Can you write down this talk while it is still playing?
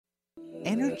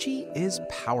Energy is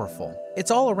powerful.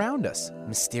 It's all around us,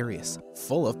 mysterious,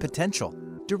 full of potential.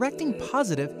 Directing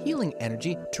positive, healing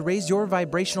energy to raise your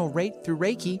vibrational rate through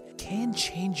Reiki can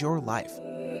change your life.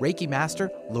 Reiki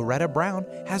Master Loretta Brown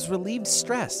has relieved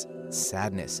stress,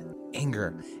 sadness,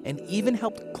 anger, and even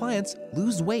helped clients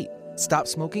lose weight, stop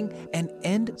smoking, and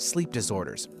end sleep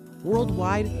disorders.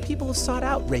 Worldwide, people have sought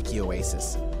out Reiki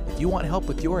Oasis. If you want help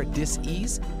with your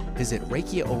dis-ease, visit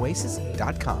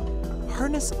ReikiOasis.com.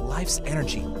 Harness life's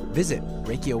energy. Visit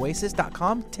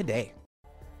ReikiOasis.com today.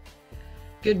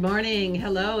 Good morning,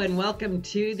 hello, and welcome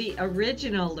to the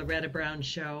original Loretta Brown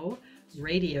Show,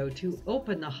 radio to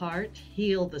open the heart,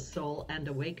 heal the soul, and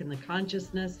awaken the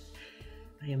consciousness.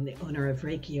 I am the owner of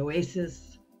Reiki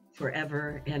Oasis,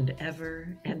 forever and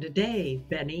ever and a day,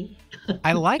 Benny.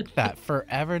 I like that,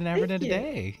 forever and ever and a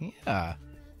day. Yeah.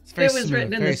 It's very it was smooth,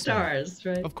 written in the stars,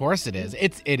 right? Of course it is.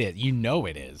 It is. You know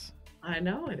it is. I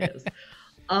know it is.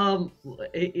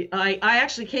 I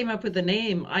actually came up with the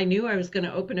name. I knew I was going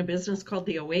to open a business called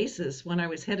the Oasis when I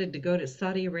was headed to go to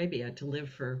Saudi Arabia to live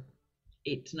for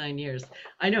 8 to 9 years.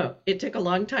 I know it took a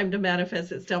long time to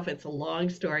manifest itself. It's a long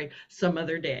story. Some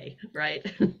other day, right?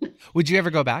 Would you ever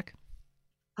go back?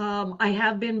 I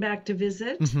have been back to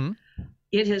visit. Mm-hmm.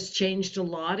 It has changed a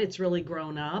lot. It's really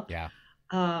grown up. Yeah.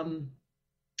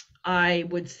 I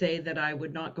would say that I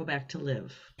would not go back to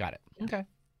live. Got it. Okay.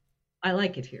 I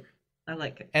like it here. I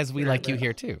like it. As we like you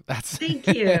here too. Thank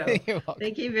you.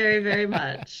 Thank you very, very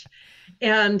much.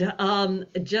 And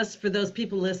just for those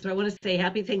people listening, I want to say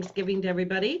happy Thanksgiving to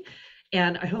everybody.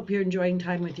 And I hope you're enjoying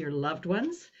time with your loved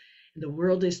ones. The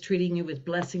world is treating you with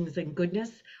blessings and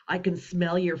goodness. I can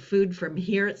smell your food from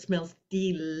here. It smells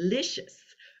delicious.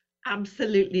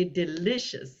 Absolutely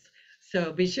delicious.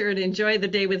 So be sure to enjoy the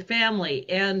day with family.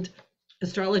 And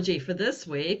astrology for this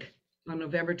week, on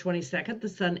November 22nd, the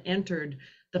sun entered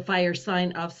the fire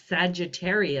sign of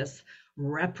Sagittarius,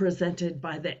 represented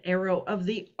by the arrow of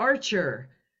the archer.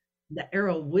 The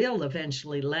arrow will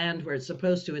eventually land where it's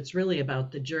supposed to. It's really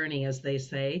about the journey, as they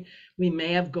say. We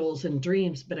may have goals and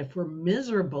dreams, but if we're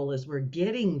miserable as we're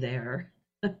getting there,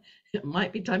 it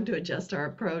might be time to adjust our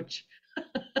approach.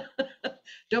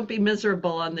 Don't be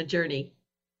miserable on the journey.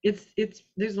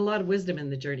 There's a lot of wisdom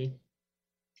in the journey.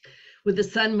 With the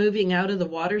sun moving out of the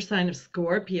water sign of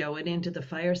Scorpio and into the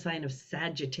fire sign of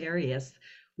Sagittarius,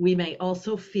 we may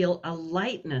also feel a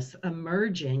lightness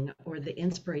emerging or the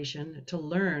inspiration to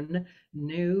learn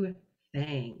new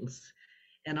things.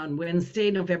 And on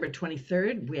Wednesday, November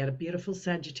 23rd, we had a beautiful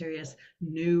Sagittarius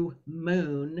new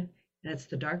moon. That's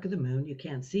the dark of the moon. You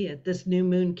can't see it. This new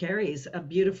moon carries a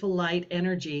beautiful light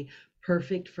energy,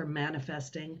 perfect for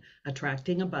manifesting,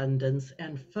 attracting abundance,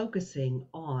 and focusing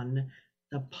on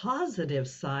the positive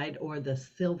side or the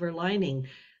silver lining.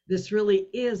 This really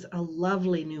is a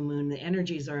lovely new moon. The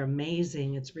energies are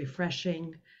amazing. It's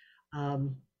refreshing.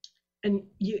 And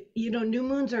you know, new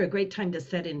moons are a great time to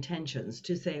set intentions,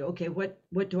 to say, okay, what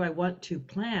do I want to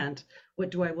plant?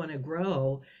 What do I want to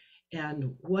grow?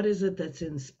 And what is it that's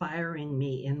inspiring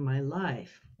me in my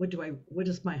life? What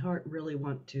does my heart really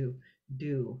want to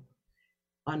do?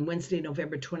 On Wednesday,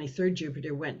 November 23rd,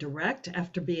 Jupiter went direct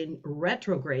after being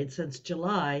retrograde since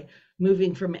July,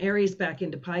 moving from Aries back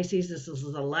into Pisces. This is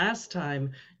the last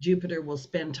time Jupiter will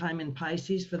spend time in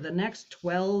Pisces for the next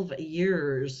 12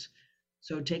 years.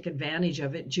 So take advantage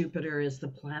of it. Jupiter is the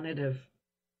planet of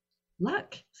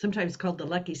luck, sometimes called the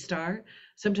lucky star.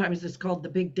 Sometimes it's called the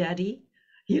big daddy,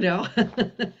 you know.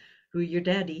 Who your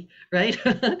daddy, right?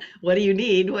 What do you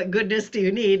need? What goodness do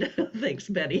you need? Thanks,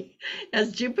 Betty.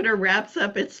 As Jupiter wraps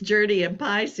up its journey in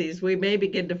Pisces, we may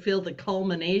begin to feel the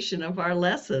culmination of our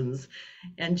lessons.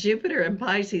 And Jupiter in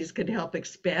Pisces can help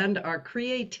expand our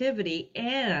creativity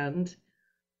and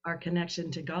our connection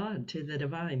to God, to the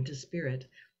divine, to spirit.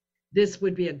 This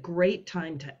would be a great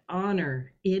time to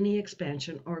honor any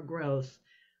expansion or growth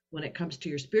when it comes to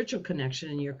your spiritual connection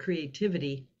and your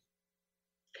creativity.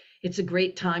 It's a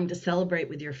great time to celebrate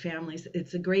with your families.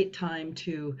 It's a great time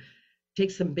to take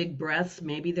some big breaths.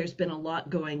 Maybe there's been a lot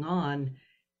going on.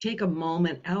 Take a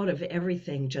moment out of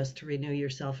everything just to renew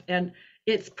yourself. And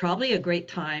it's probably a great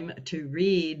time to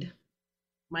read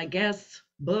my guest's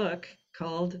book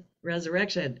called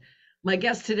Resurrection. My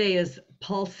guest today is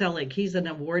Paul Selig. He's an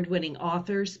award-winning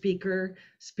author, speaker,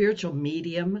 spiritual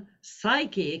medium,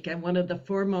 psychic, and one of the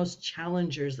foremost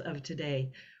challengers of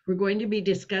today. We're going to be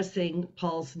discussing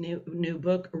Paul's new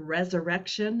book,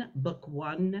 Resurrection, Book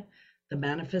 1, The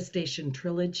Manifestation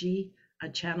Trilogy, a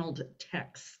channeled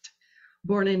text.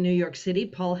 Born in New York City,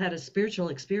 Paul had a spiritual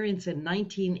experience in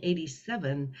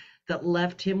 1987 that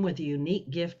left him with a unique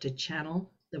gift to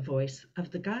channel the voice of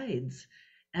the guides.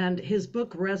 And his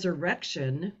book,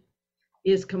 Resurrection,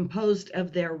 is composed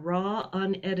of their raw,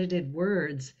 unedited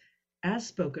words as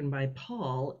spoken by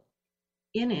Paul.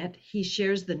 In it, he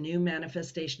shares the new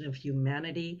manifestation of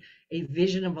humanity, a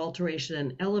vision of alteration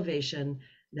and elevation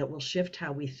that will shift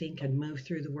how we think and move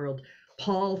through the world.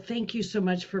 Paul, thank you so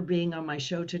much for being on my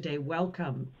show today.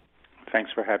 Welcome.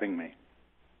 Thanks for having me.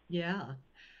 Yeah.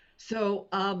 So,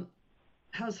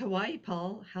 how's Hawaii,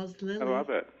 Paul? How's Lily? I love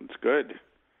it. It's good.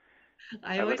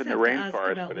 I live in the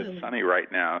rainforest, but it's sunny right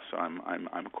now, so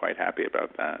I'm quite happy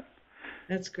about that.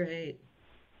 That's great.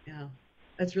 Yeah,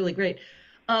 that's really great.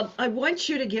 I want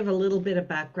you to give a little bit of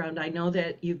background. I know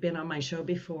that you've been on my show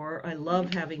before. I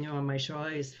love having you on my show.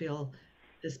 I always feel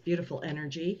this beautiful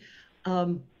energy.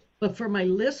 But for my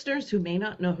listeners who may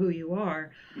not know who you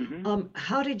are,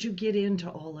 how did you get into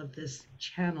all of this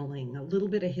channeling? A little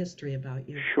bit of history about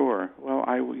you. Sure. Well,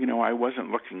 I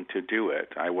wasn't looking to do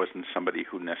it. I wasn't somebody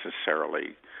who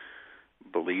necessarily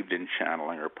believed in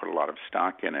channeling or put a lot of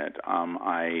stock in it.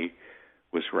 I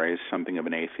was raised something of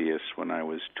an atheist. When I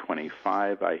was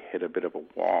 25, I hit a bit of a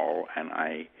wall, and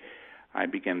I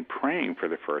began praying for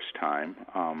the first time,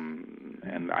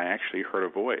 and I actually heard a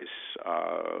voice,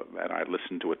 and I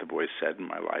listened to what the voice said, and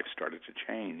my life started to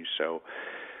change. So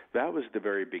that was the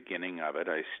very beginning of it.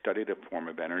 I studied a form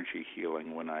of energy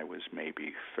healing when I was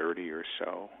maybe 30 or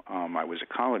so. I was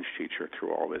a college teacher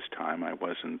through all this time. I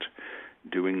wasn't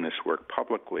doing this work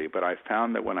publicly, but I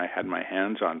found that when I had my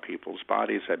hands on people's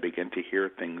bodies, I began to hear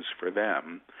things for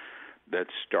them that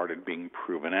started being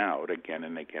proven out again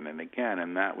and again and again,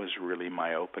 and that was really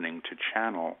my opening to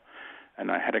channel.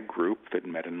 And I had a group that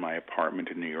met in my apartment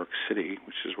in New York City,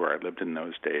 which is where I lived in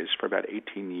those days, for about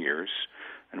 18 years,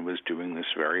 and was doing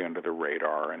this very under the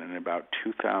radar. And in about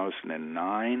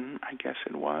 2009, I guess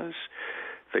it was,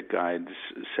 the guides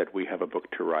said, we have a book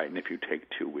to write, and if you take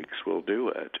 2 weeks, we'll do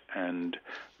it. And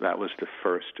that was the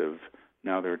first of,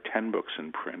 now there are 10 books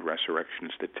in print. Resurrection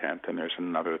is the 10th, and there's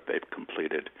another that they've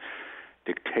completed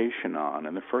dictation on.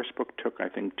 And the first book took, I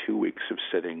think, 2 weeks of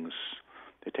sittings.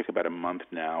 They take about a month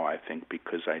now, I think,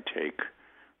 because I take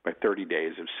by 30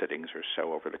 days of sittings or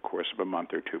so over the course of a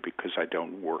month or two, because I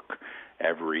don't work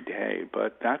every day.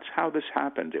 But that's how this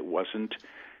happened. It wasn't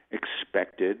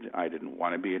expected. I didn't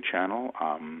want to be a channel,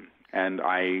 and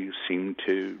I seemed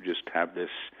to just have this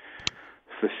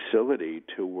facility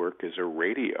to work as a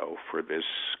radio for this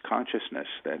consciousness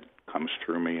that comes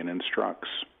through me and instructs.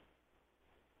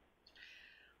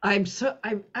 I'm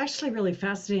actually really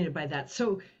fascinated by that.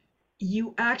 So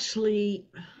you were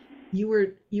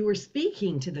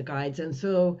speaking to the guides, and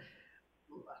so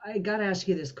I got to ask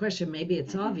you this question. Maybe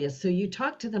it's obvious. So you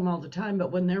talk to them all the time,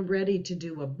 but when they're ready to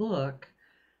do a book,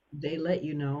 they let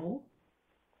you know?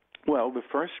 Well, the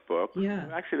first book,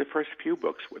 actually the first few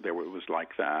books, it was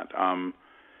like that.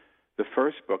 The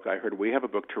first book, I heard, we have a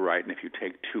book to write, and if you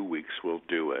take 2 weeks, we'll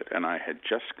do it. And I had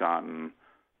just gotten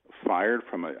fired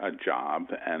from a job,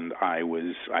 and I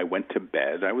went to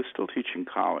bed. I was still teaching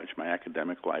college. My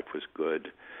academic life was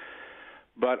good.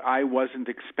 But I wasn't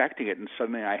expecting it, and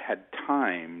suddenly I had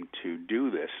time to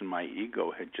do this, and my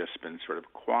ego had just been sort of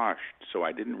quashed, so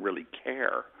I didn't really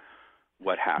care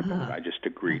what happened. I just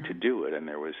agreed to do it, and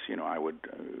there was, I would,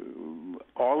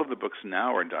 all of the books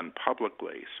now are done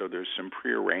publicly, so there's some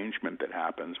prearrangement that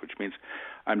happens, which means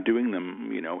I'm doing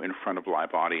them, in front of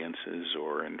live audiences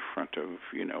or in front of,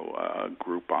 a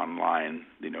group online,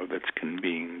 that's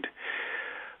convened.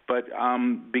 But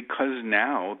because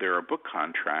now there are book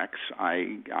contracts,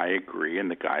 I agree, and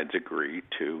the guides agree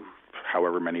to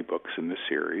however many books in the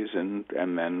series, and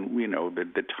then,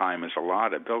 the time is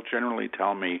allotted. They'll generally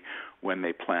tell me when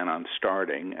they plan on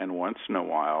starting, and once in a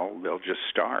while, they'll just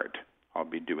start. I'll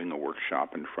be doing a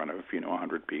workshop in front of,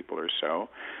 100 people or so,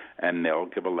 and they'll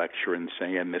give a lecture and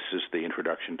say, and this is the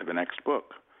introduction to the next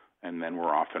book. And then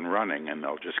we're off and running, and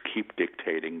they'll just keep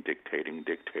dictating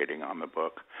on the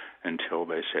book until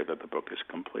they say that the book is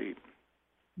complete.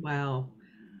 Wow.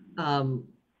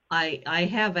 I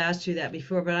have asked you that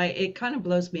before, but it kind of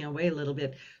blows me away a little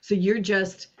bit. So you're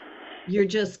just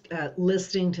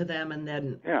listening to them and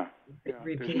then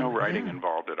repeating. There's no writing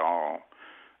involved at all.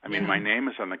 I mean, my name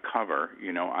is on the cover.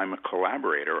 I'm a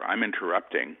collaborator. I'm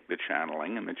interrupting the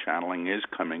channeling, and the channeling is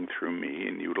coming through me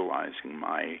and utilizing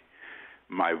my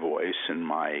voice and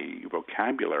my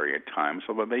vocabulary at times,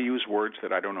 although they use words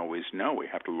that I don't always know. We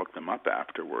have to look them up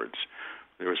afterwards.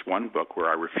 There was one book where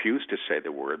I refused to say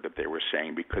the word that they were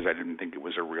saying because I didn't think it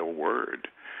was a real word.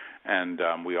 And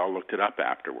we all looked it up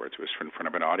afterwards. It was in front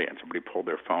of an audience. Somebody pulled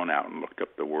their phone out and looked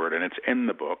up the word, and it's in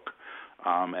the book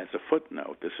as a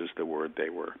footnote. This is the word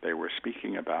they were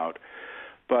speaking about.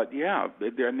 But yeah,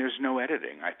 and there's no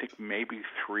editing. I think maybe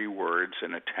 3 words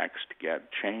in a text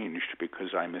get changed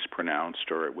because I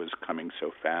mispronounced or it was coming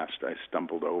so fast I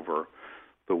stumbled over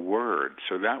the word.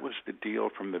 So that was the deal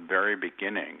from the very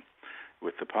beginning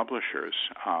with the publishers,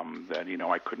 that,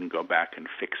 I couldn't go back and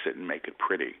fix it and make it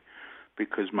pretty,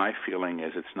 because my feeling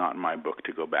is it's not my book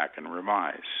to go back and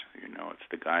revise. It's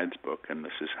the guide's book, and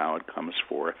this is how it comes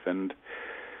forth, and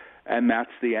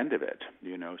that's the end of it.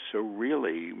 So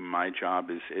really, my job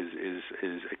is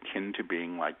akin to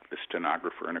being like the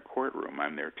stenographer in a courtroom.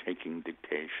 I'm there taking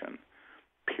dictation.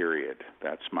 Period.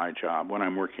 That's my job. When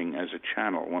I'm working as a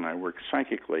channel, when I work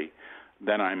psychically,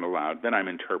 then I'm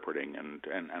interpreting,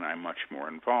 and I'm much more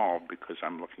involved because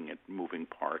I'm looking at moving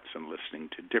parts and listening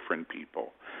to different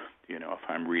people. If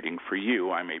I'm reading for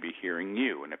you, I may be hearing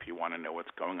you, and if you want to know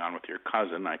what's going on with your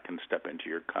cousin, I can step into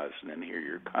your cousin and hear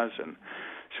your cousin.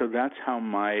 So that's how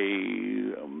my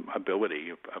ability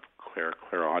of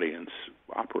clairaudience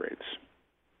operates.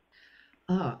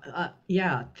 Thank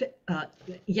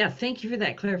you for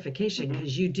that clarification,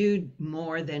 because you do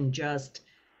more than just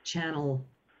channel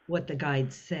what the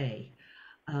guides say.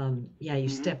 You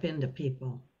step into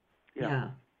people. Yeah.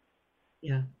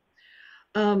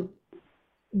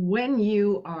 When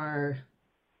you are,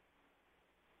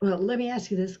 let me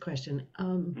ask you this question.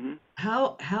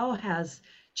 How has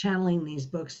channeling these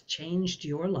books changed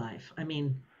your life? I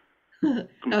mean, how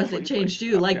has it changed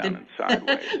you? Like down and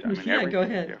sideways. Go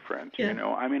ahead. Different.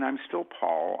 I'm still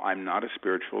Paul. I'm not a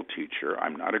spiritual teacher.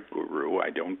 I'm not a guru.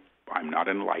 I'm not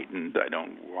enlightened. I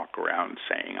don't walk around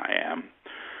saying I am.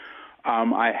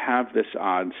 I have this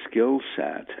odd skill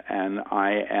set, and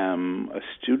I am a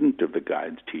student of the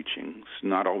guide's teachings.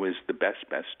 Not always the best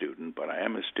student, but I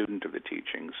am a student of the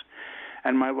teachings.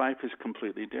 And my life is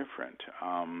completely different.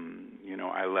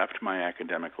 I left my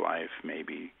academic life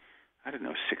maybe,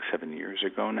 6-7 years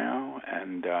ago now,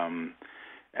 and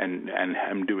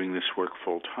I'm doing this work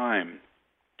full time.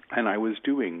 And I was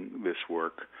doing this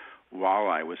work while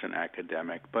I was an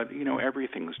academic, but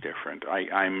everything's different.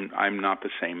 I'm not the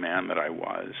same man that I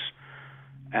was,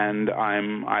 and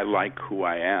I like who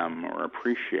I am, or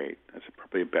appreciate, that's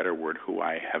probably a better word, who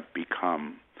I have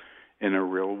become in a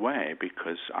real way,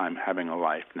 because I'm having a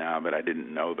life now that I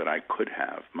didn't know that I could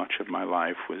have. Much of my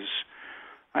life was,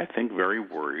 I think, very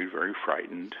worried, very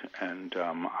frightened, and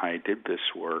I did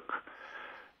this work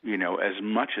as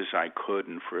much as I could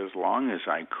and for as long as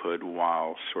I could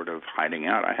while sort of hiding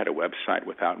out. I had a website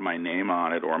without my name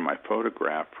on it or my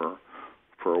photograph for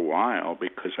a while,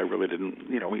 because I really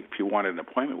didn't, if you wanted an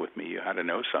appointment with me, you had to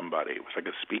know somebody. It was like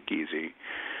a speakeasy.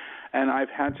 And I've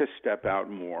had to step out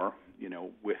more,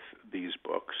 with these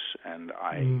books, and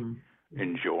I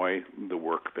enjoy the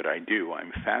work that I do.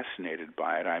 I'm fascinated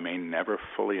by it. I may never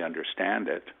fully understand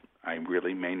it. I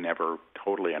really may never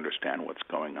totally understand what's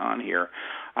going on here.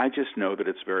 I just know that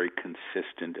it's very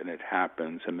consistent and it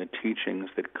happens, and the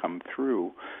teachings that come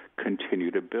through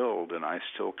continue to build, and I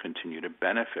still continue to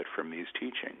benefit from these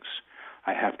teachings.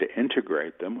 I have to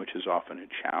integrate them, which is often a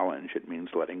challenge. It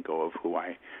means letting go of who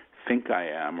I think I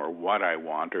am or what I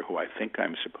want or who I think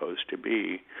I'm supposed to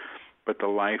be. But the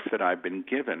life that I've been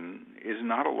given is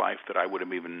not a life that I would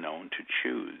have even known to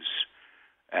choose.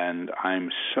 And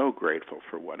I'm so grateful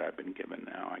for what I've been given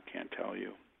now. I can't tell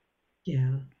you.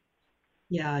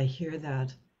 Yeah, I hear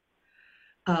that.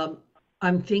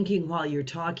 I'm thinking while you're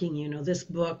talking, this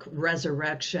book,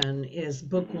 Resurrection, is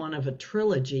book one of a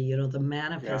trilogy, the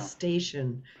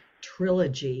Manifestation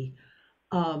trilogy.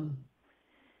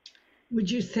 Would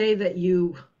you say that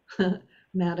you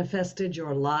manifested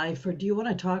your life, or do you want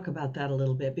to talk about that a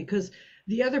little bit? Because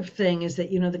the other thing is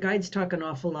that, the guides talk an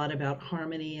awful lot about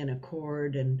harmony and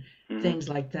accord and things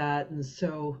like that. And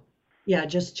so,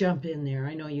 just jump in there.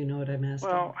 I know you know what I'm asking.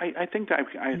 Well, I think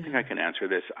I can answer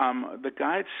this. The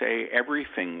guides say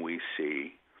everything we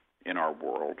see in our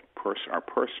world, our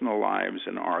personal lives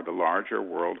and the larger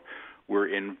world, we're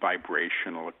in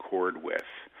vibrational accord with.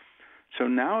 So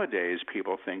nowadays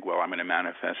people think, well, I'm going to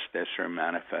manifest this or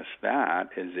manifest that,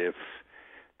 as if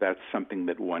that's something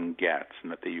that one gets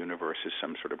and that the universe is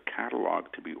some sort of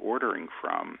catalog to be ordering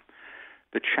from.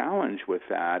 The challenge with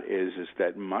that is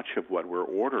that much of what we're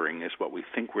ordering is what we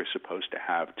think we're supposed to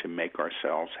have to make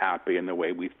ourselves happy in the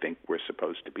way we think we're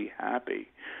supposed to be happy,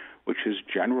 which is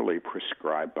generally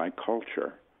prescribed by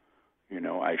culture.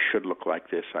 I should look like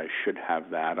this, I should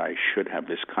have that, I should have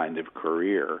this kind of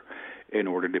career in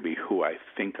order to be who I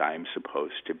think I'm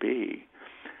supposed to be.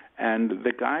 And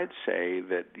the guides say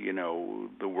that,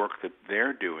 the work that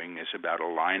they're doing is about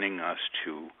aligning us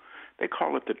to They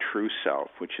call it the true self,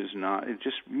 which is not, it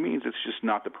just means it's just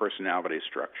not the personality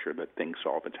structure that thinks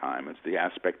all the time. It's the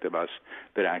aspect of us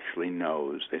that actually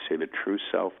knows. They say the true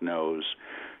self knows,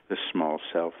 the small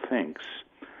self thinks.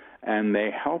 And they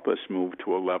help us move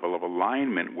to a level of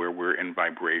alignment where we're in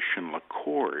vibrational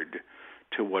accord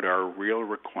to what our real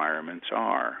requirements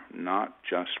are, not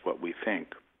just what we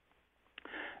think.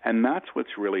 And that's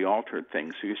what's really altered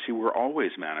things. So you see, we're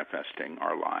always manifesting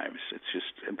our lives. It's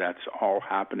just, that's all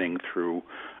happening through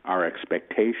our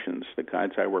expectations. The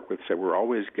guides I work with say we're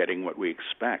always getting what we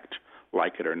expect,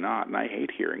 like it or not. And I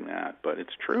hate hearing that, but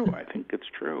it's true. I think it's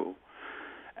true.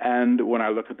 And when I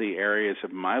look at the areas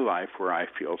of my life where I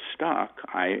feel stuck,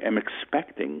 I am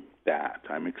expecting that.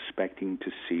 I'm expecting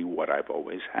to see what I've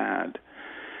always had.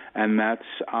 And that's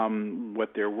what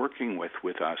they're working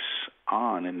with us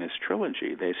on in this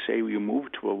trilogy. They say you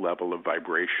move to a level of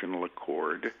vibrational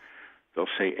accord. They'll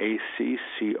say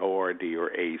A-C-C-O-R-D or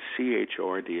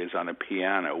A-C-H-O-R-D is on a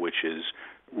piano, which is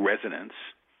resonance.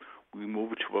 We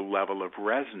move to a level of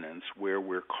resonance where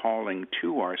we're calling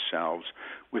to ourselves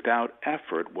without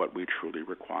effort what we truly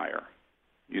require.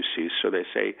 You see, so they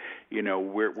say,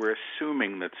 we're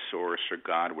assuming that Source or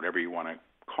God, whatever you want to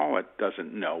call it,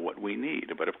 doesn't know what we need,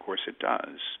 but of course it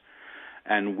does.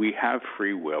 And we have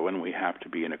free will, and we have to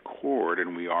be in accord,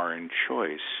 and we are in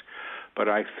choice. But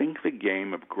I think the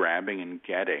game of grabbing and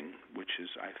getting, which is,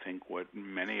 I think, what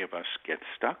many of us get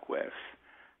stuck with,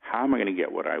 how am I going to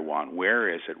get what I want?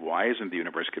 Where is it? Why isn't the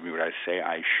universe giving me what I say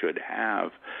I should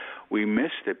have? We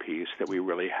miss the piece that we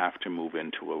really have to move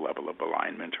into a level of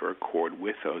alignment or accord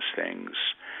with those things.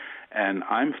 And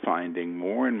I'm finding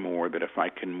more and more that if I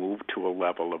can move to a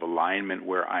level of alignment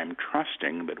where I'm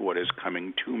trusting that what is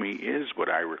coming to me is what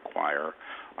I require,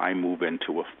 I move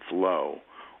into a flow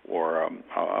or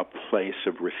a place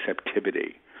of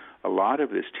receptivity. A lot of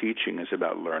this teaching is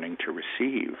about learning to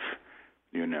receive,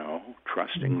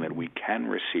 trusting that we can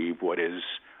receive what is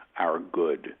our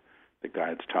good. The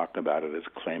guides talk about it as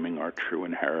claiming our true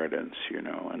inheritance,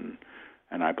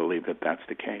 and I believe that that's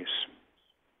the case.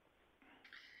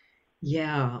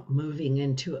 Yeah, moving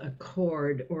into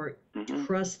accord or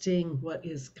trusting what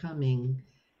is coming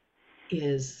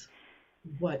is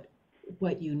what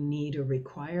you need or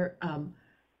require.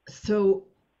 So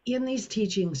in these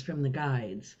teachings from the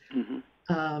guides,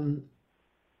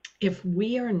 if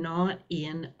we are not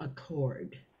in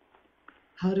accord,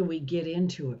 how do we get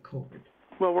into accord?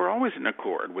 Well, we're always in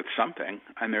accord with something,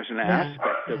 and there's an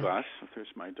aspect of us, there's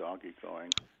my doggy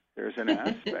going, there's an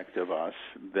aspect of us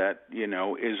that,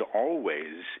 is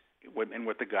always in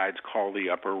what the guides call the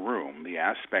upper room. The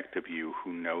aspect of you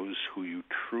who knows who you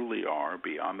truly are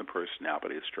beyond the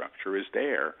personality structure is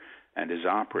there and is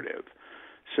operative.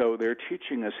 So they're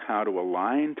teaching us how to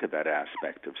align to that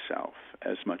aspect of self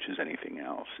as much as anything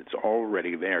else. It's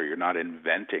already there. You're not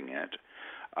inventing it.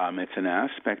 It's an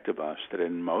aspect of us that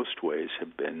in most ways has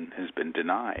been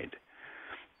denied.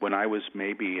 When I was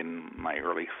maybe in my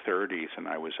early 30s and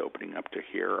I was opening up to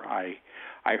hear,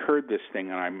 I heard this thing,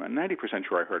 and I'm 90%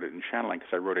 sure I heard it in channeling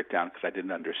because I wrote it down because I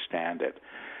didn't understand it.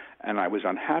 And I was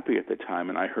unhappy at the time,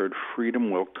 and I heard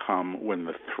freedom will come when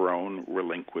the throne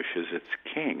relinquishes its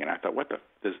king. And I thought, what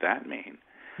does that mean?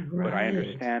 Right. But I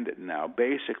understand it now.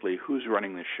 Basically, who's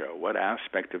running the show? What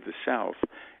aspect of the self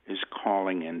is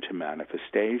calling into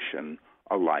manifestation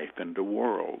a life and a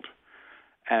world?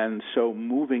 And so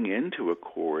moving into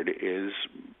accord is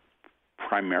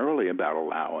primarily about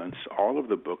allowance. All of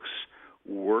the books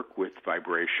work with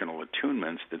vibrational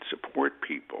attunements that support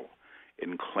people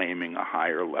in claiming a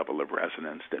higher level of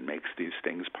resonance that makes these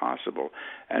things possible.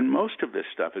 And most of this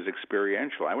stuff is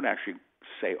experiential. I would actually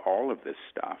say all of this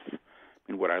stuff. I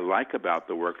mean, what I like about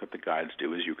the work that the guides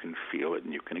do is you can feel it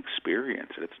and you can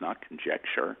experience it. It's not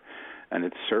conjecture, and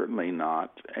it's certainly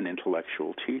not an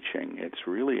intellectual teaching. It's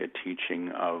really a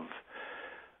teaching of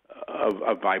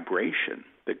vibration.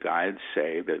 The guides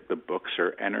say that the books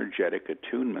are energetic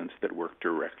attunements that work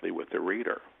directly with the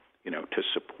reader, to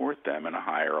support them in a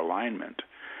higher alignment.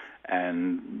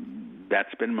 And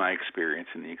that's been my experience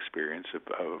and the experience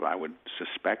of I would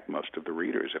suspect, most of the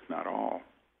readers, if not all.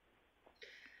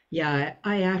 Yeah,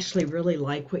 I actually really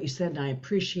like what you said, and I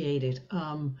appreciate it.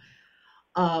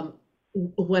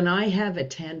 When I have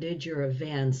attended your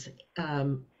events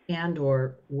and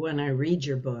or when I read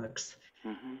your books,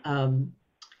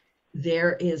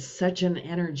 there is such an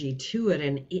energy to it,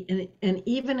 and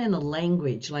even in a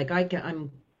language, like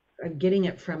I'm getting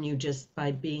it from you just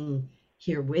by being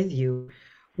here with you,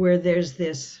 where there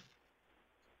is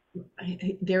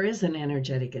an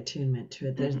energetic attunement to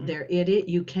it.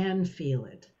 You can feel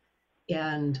it,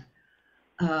 and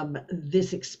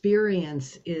this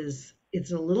experience is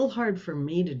it's a little hard for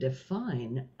me to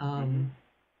define. And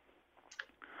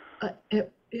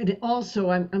also,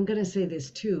 I'm going to say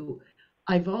this too.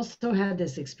 I've also had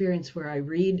this experience where I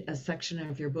read a section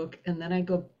of your book and then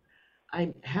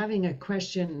I'm having a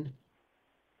question.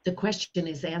 The question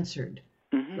is answered.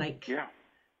 Like, yeah.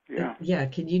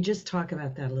 Can you just talk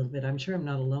about that a little bit? I'm sure I'm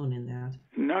not alone in that.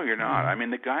 No, you're not. I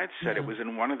mean, the guide said it was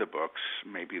in one of the books,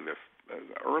 maybe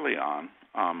early on,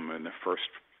 in the first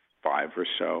 5 or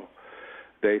so.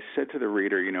 They said to the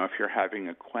reader, if you're having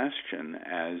a question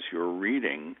as you're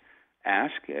reading,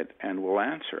 ask it and we'll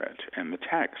answer it in the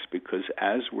text, because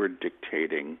as we're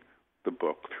dictating the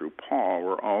book through Paul,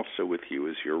 we're also with you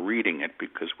as you're reading it,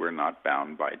 because we're not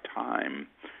bound by time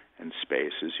and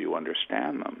space as you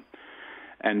understand them.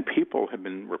 And people have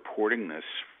been reporting this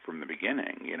from the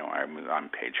beginning. I'm on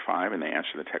page 5 and they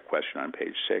answer the tech question on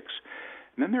page 6.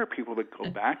 And then there are people that go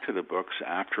back to the books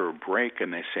after a break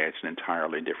and they say it's an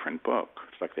entirely different book.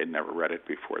 It's like they'd never read it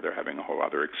before. They're having a whole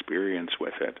other experience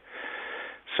with it.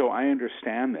 So I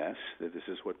understand that this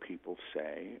is what people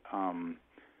say.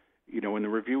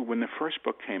 When the first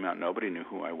book came out, nobody knew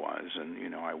who I was,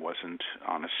 and, I wasn't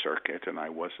on a circuit, and I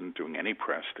wasn't doing any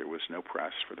press. There was no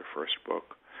press for the first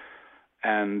book.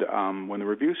 And when the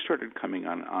reviews started coming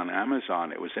on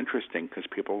Amazon, it was interesting because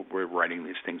people were writing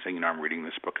these things saying, I'm reading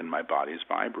this book and my body's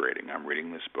vibrating. I'm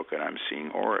reading this book and I'm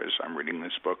seeing auras. I'm reading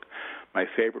this book. My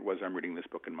favorite was I'm reading this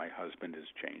book and my husband is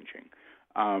changing.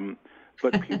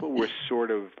 But people were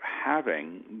sort of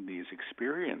having these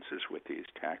experiences with these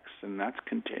texts, and that's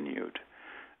continued.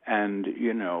 And,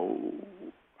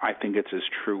 I think it's as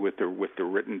true with the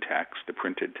written text, the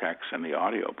printed text, and the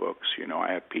audiobooks.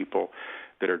 I have people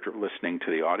that are listening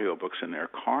to the audiobooks in their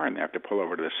car, and they have to pull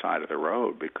over to the side of the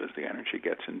road because the energy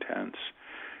gets intense,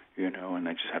 and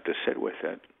they just have to sit with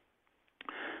it.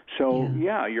 So,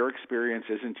 your experience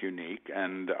isn't unique,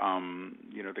 and,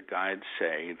 the guides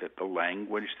say that the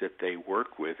language that they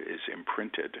work with is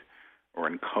imprinted or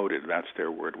encoded, that's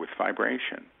their word, with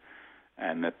vibration,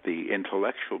 and that the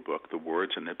intellectual book, the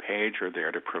words on the page, are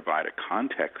there to provide a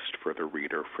context for the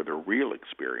reader for the real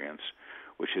experience,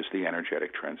 which is the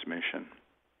energetic transmission.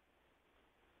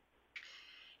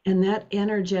 And that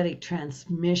energetic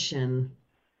transmission,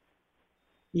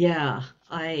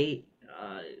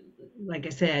 like I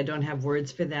say, I don't have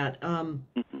words for that.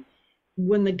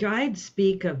 When the guides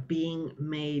speak of being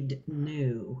made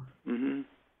new,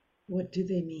 what do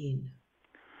they mean?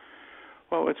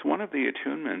 Well, it's one of the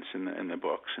attunements in the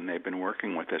books, and they've been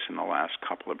working with this in the last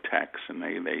couple of texts, and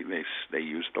they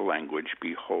use the language,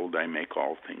 "Behold, I make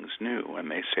all things new," and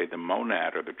they say the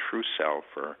monad, or the true self,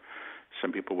 or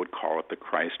some people would call it the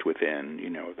Christ within,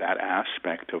 that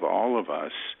aspect of all of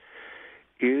us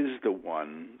is the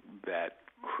one that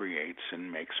creates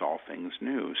and makes all things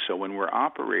new. So when we're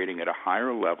operating at a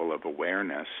higher level of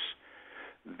awareness,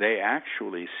 they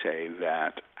actually say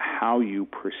that how you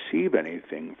perceive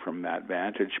anything from that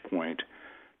vantage point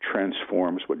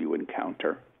transforms what you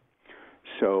encounter.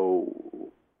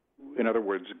 So, in other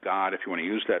words, God, if you want to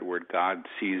use that word, God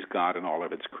sees God in all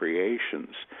of its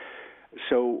creations.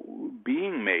 So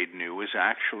being made new is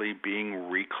actually being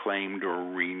reclaimed or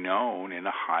reknown in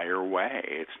a higher way.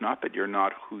 It's not that you're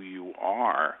not who you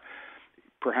are.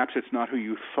 Perhaps it's not who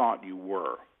you thought you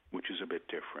were, which is a bit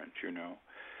different,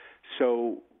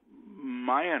 So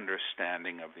my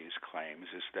understanding of these claims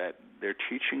is that they're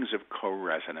teachings of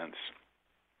co-resonance.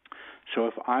 So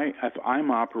if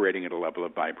I'm operating at a level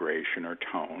of vibration or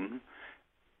tone,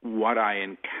 what I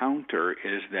encounter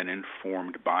is then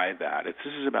informed by that.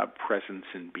 This is about presence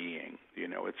and being.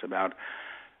 It's about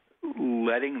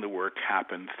letting the work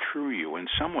happen through you. In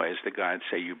some ways, the guides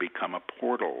say you become a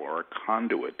portal or a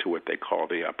conduit to what they call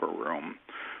the upper room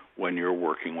when you're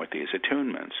working with these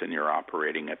attunements and you're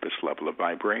operating at this level of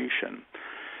vibration.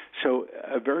 So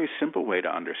a very simple way to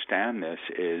understand this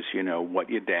is, what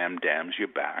you damn damns you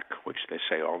back, which they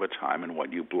say all the time, and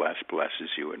what you bless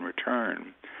blesses you in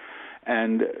return.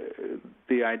 And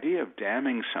the idea of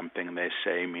damning something, they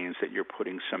say, means that you're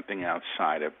putting something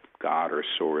outside of God or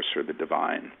Source or the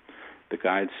divine. The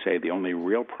guides say the only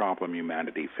real problem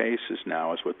humanity faces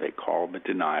now is what they call the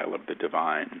denial of the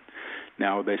divine.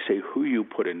 Now, they say who you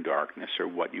put in darkness or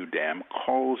what you damn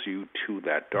calls you to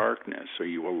that darkness, or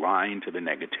you align to the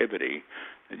negativity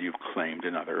that you've claimed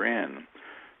another in.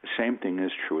 The same thing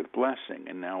is true with blessing.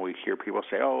 And now we hear people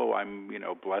say, I'm,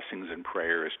 blessings and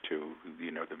prayers to,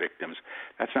 the victims.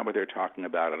 That's not what they're talking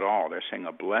about at all. They're saying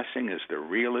a blessing is the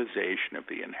realization of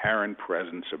the inherent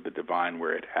presence of the divine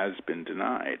where it has been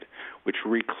denied, which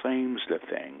reclaims the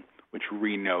thing, which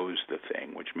reknows the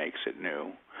thing, which makes it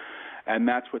new. And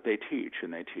that's what they teach,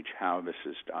 and they teach how this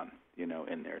is done.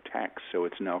 in their text. So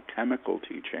it's an alchemical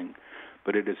teaching,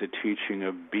 but it is a teaching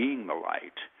of being the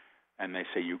light. And they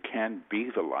say you can't be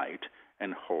the light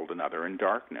and hold another in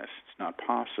darkness. It's not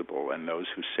possible. And those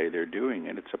who say they're doing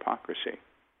it, it's hypocrisy.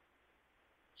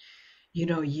 You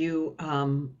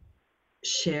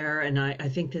share, and I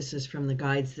think this is from the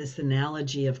guides, this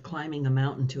analogy of climbing a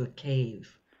mountain to a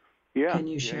cave. Yeah. Can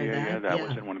you share that? Yeah, that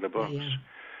was in one of the books.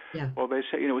 Yeah. Well, they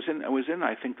say, it was in,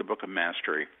 I think, the Book of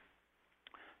Mastery.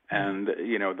 And,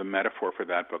 the metaphor for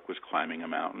that book was climbing a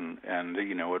mountain. And,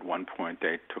 at one point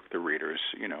they took the readers,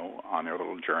 on their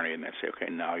little journey, and they say,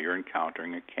 okay, now you're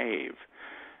encountering a cave.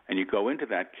 And you go into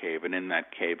that cave, and in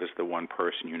that cave is the one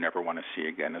person you never want to see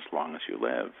again as long as you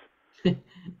live.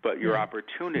 But your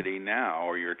opportunity now,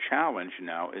 or your challenge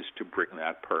now, is to bring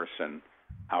that person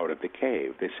out of the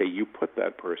cave. They say you put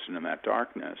that person in that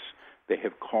darkness. They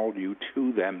have called you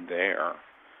to them there,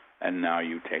 and now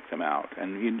you take them out.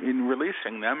 And in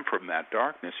releasing them from that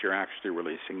darkness, you're actually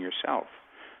releasing yourself.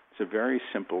 It's a very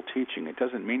simple teaching. It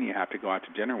doesn't mean you have to go out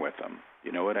to dinner with them.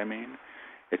 You know what I mean?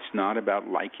 It's not about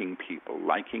liking people.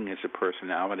 Liking is a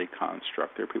personality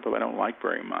construct. There are people I don't like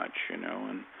very much, and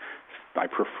I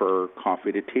prefer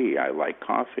coffee to tea. I like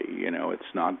coffee.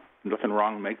 It's not nothing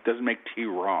wrong. Doesn't make tea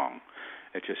wrong.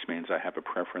 It just means I have a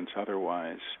preference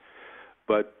otherwise.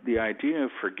 But the idea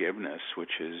of forgiveness,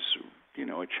 which is,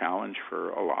 a challenge for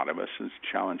a lot of us, is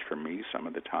a challenge for me some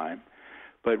of the time,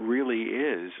 but really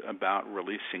is about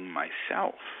releasing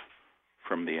myself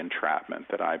from the entrapment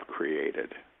that I've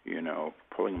created,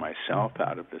 pulling myself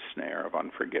out of the snare of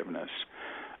unforgiveness.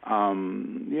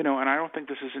 And I don't think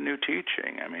this is a new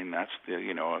teaching. I mean, that's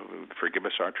forgive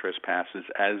us our trespasses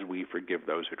as we forgive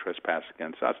those who trespass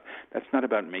against us. That's not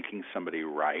about making somebody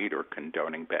right or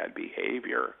condoning bad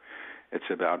behavior. It's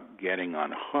about getting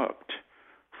unhooked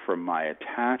from my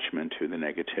attachment to the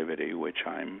negativity which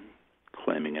I'm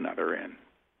claiming another in.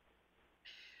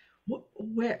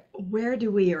 Where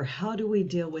do we, or how do we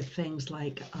deal with things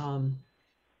like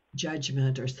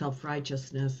judgment or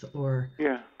self-righteousness or...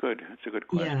 Yeah, good. That's a good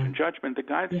question. Yeah. Judgment, the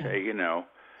guides say,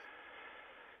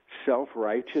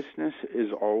 self-righteousness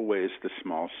is always the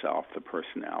small self, the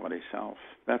personality self.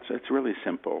 It's really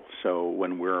simple. So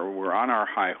when we're on our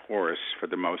high horse, for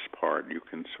the most part,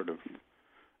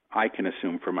 I can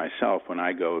assume for myself when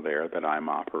I go there that I'm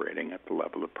operating at the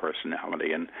level of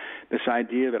personality. And this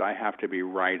idea that I have to be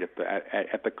right at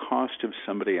the cost of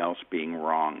somebody else being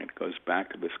wrong, it goes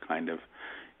back to this kind of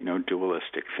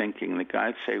dualistic thinking. The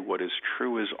guides say what is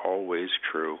true is always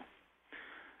true.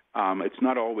 It's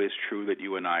not always true that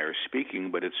you and I are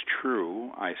speaking, but it's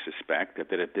true, I suspect,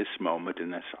 that at this moment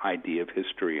in this idea of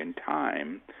history and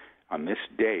time, on this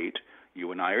date,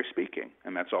 you and I are speaking,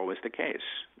 and that's always the case.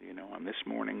 On this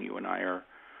morning, you and I are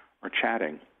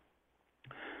chatting.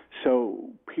 So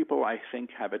people, I think,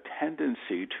 have a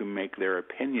tendency to make their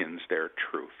opinions their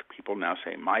truth. People now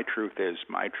say, my truth is,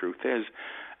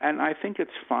 and I think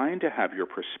it's fine to have your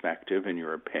perspective and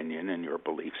your opinion and your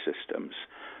belief systems,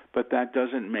 but that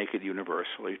doesn't make it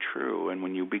universally true. And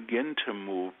when you begin to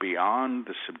move beyond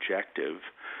the subjective,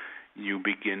 you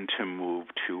begin to move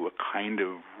to a kind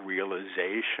of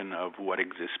realization of what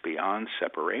exists beyond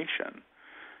separation.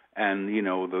 And,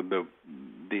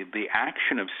 the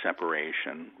action of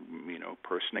separation,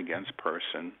 person against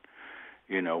person,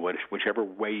 whichever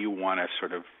way you want to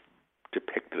sort of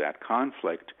depict that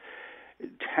conflict, it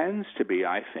tends to be,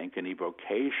 I think, an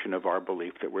evocation of our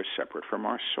belief that we're separate from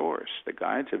our source. The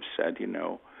guides have said,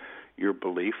 your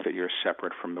belief that you're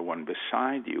separate from the one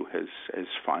beside you has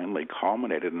finally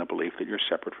culminated in the belief that you're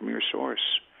separate from your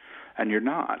source. And you're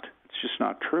not. It's just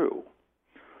not true.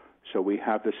 So we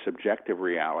have this subjective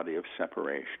reality of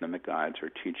separation, and the guides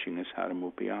are teaching us how to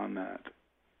move beyond that.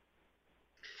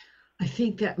 I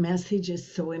think that message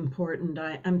is so important.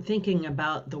 I'm thinking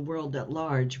about the world at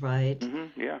large, right?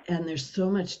 Mm-hmm, yeah. And there's so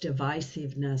much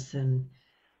divisiveness and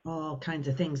all kinds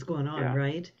of things going on,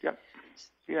 right? Yep.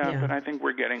 Yeah, but I think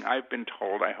I've been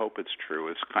told, I hope it's true,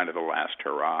 it's kind of the last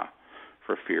hurrah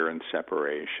for fear and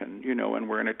separation, and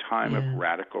we're in a time of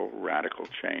radical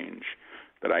change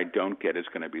that I don't get is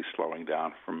going to be slowing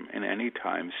down in any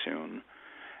time soon.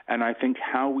 And I think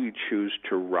how we choose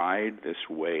to ride this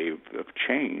wave of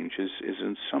change is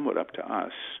somewhat up to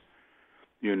us,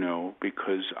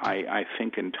 because I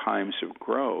think in times of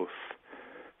growth,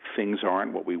 things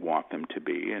aren't what we want them to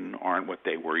be and aren't what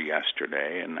they were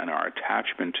yesterday, and our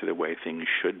attachment to the way things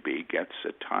should be gets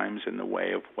at times in the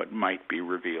way of what might be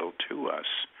revealed to us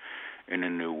in a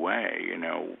new way.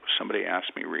 Somebody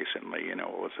asked me recently,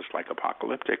 is this like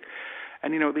apocalyptic?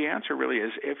 And, the answer really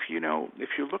is if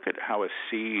you look at how a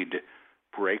seed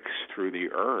breaks through the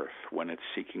earth when it's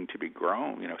seeking to be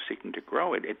grown, seeking to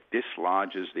grow. It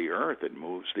dislodges the earth. It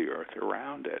moves the earth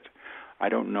around it. I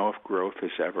don't know if growth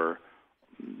is ever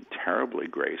terribly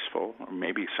graceful, or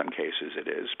maybe some cases it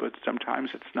is, but sometimes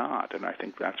it's not, and I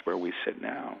think that's where we sit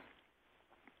now.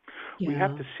 Yeah. We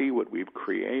have to see what we've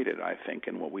created, I think,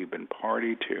 and what we've been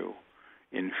party to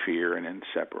in fear and in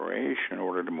separation in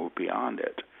order to move beyond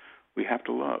it. We have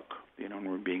to look, and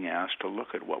we're being asked to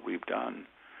look at what we've done.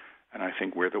 And I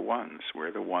think we're the ones who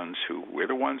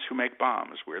make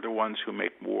bombs. We're the ones who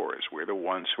make wars. We're the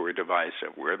ones who are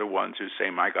divisive. We're the ones who say,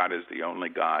 my God is the only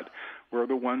God. We're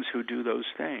the ones who do those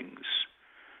things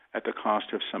at the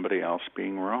cost of somebody else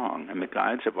being wrong. And the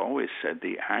guides have always said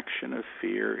the action of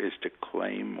fear is to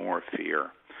claim more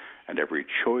fear. And every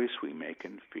choice we make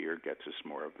in fear gets us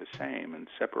more of the same. And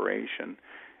separation,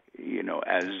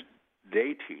 as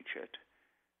they teach it,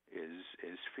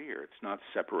 is fear. It's not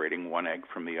separating one egg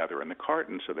from the other in the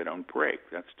carton so they don't break.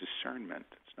 That's discernment.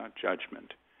 It's not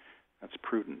judgment. That's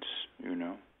prudence,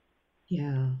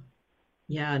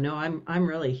 Yeah, no, I'm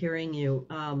really hearing you.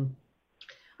 I'm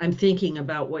thinking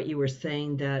about what you were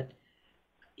saying, that,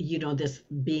 this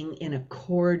being in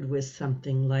accord with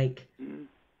something, like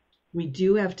we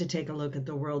do have to take a look at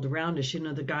the world around us.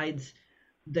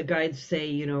 The guides say,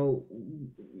 in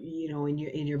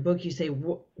your book, you say,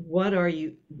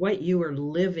 what you are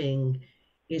living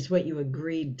is what you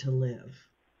agreed to live.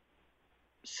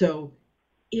 So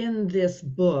in this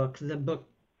book, the book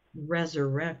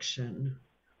Resurrection,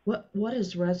 what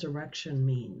does resurrection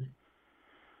mean?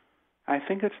 I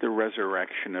think it's the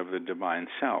resurrection of the divine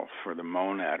self, or the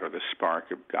monad, or the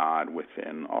spark of God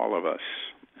within all of us.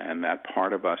 And that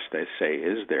part of us, they say,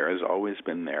 is there, has always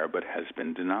been there, but has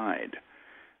been denied.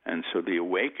 And so the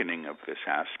awakening of this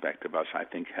aspect of us, I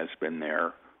think, has been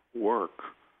their work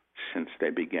since they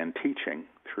began teaching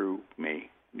through me,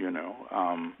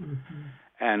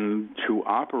 And to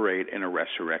operate in a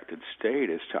resurrected state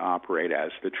is to operate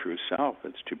as the true self.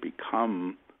 It's to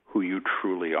become who you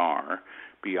truly are,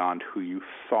 beyond who you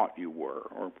thought you were,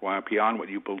 or beyond what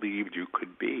you believed you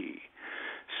could be.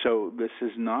 So this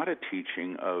is not a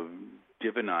teaching of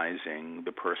divinizing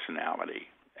the personality.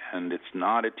 And it's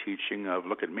not a teaching of,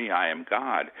 look at me, I am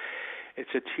God.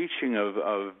 It's a teaching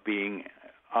of being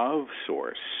of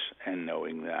Source and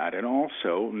knowing that, and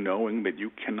also knowing that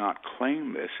you cannot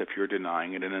claim this if you're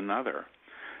denying it in another.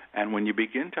 And when you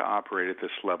begin to operate at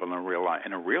this level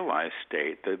in a realized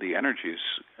state, the energy is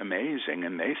amazing,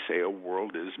 and they say a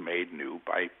world is made new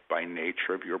by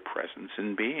nature of your presence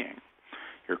and being.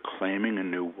 You're claiming a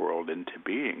new world into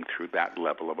being through that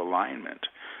level of alignment,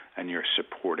 and you're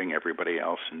supporting everybody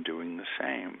else in doing the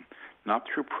same, not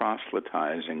through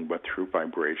proselytizing, but through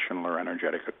vibrational or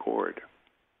energetic accord.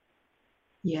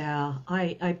 Yeah,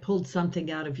 I pulled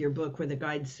something out of your book where the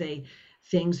guides say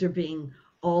things are being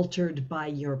altered by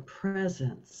your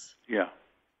presence. Yeah.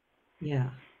 Yeah.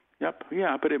 Yep.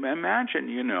 Yeah, but imagine,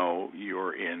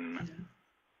 you're in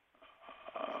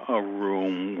a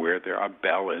room where a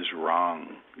bell is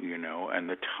rung, and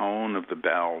the tone of the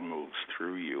bell moves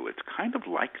through you. It's kind of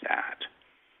like that.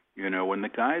 When the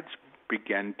guides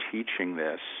began teaching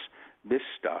this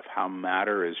stuff, how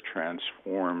matter is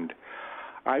transformed,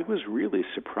 I was really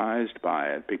surprised by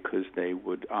it, because they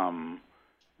would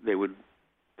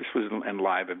this was in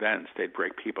live events, they'd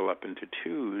break people up into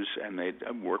twos, and they'd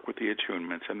work with the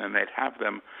attunements, and then they'd have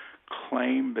them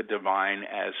claim the divine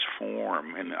as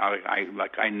form. And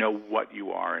I know what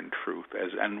you are in truth,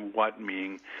 and what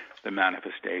meaning the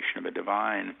manifestation of the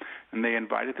divine. And they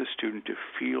invited the student to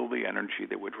feel the energy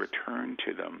that would return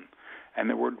to them. And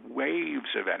there were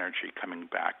waves of energy coming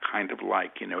back, kind of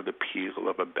like, the peal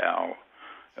of a bell,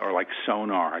 or like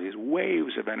sonar. These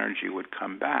waves of energy would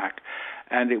come back.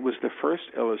 And it was the first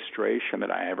illustration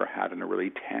that I ever had in a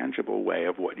really tangible way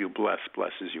of what you bless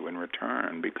blesses you in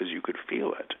return, because you could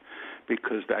feel it.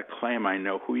 Because that claim, I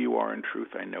know who you are in truth,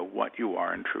 I know what you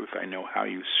are in truth, I know how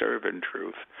you serve in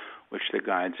truth, which the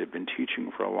guides have been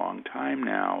teaching for a long time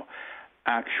now,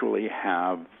 actually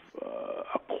have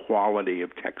a quality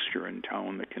of texture and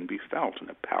tone that can be felt in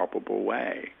a palpable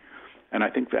way. And I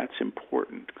think that's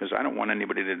important, because I don't want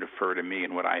anybody to defer to me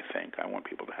in what I think. I want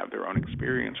people to have their own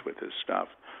experience with this stuff,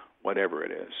 whatever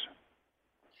it is.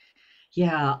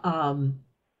 Yeah,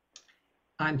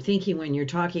 I'm thinking when you're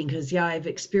talking, because, I've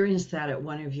experienced that at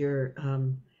one of your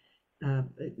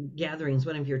gatherings,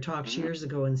 one of your talks years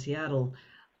ago in Seattle,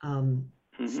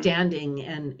 standing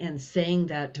and saying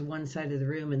that to one side of the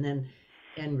room,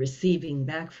 and receiving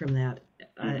back from that.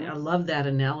 I love that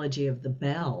analogy of the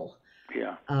bell.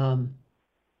 Yeah.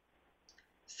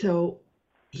 So,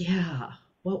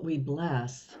 what we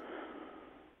bless.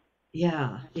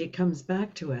 Yeah, it comes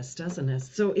back to us, doesn't it?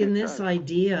 So in this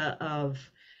idea of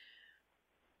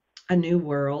a new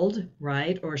world,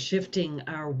 right, or shifting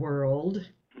our world,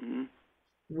 mm-hmm.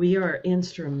 we are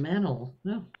instrumental.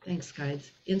 Oh, thanks, guides.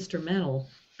 Instrumental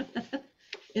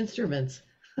instruments.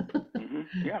 Mm-hmm.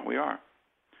 Yeah, we are.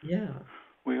 Yeah,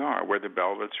 we are. We're the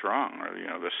bell that's rung, or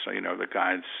the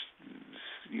guides,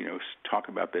 talk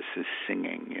about this as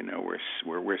singing.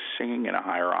 We're singing in a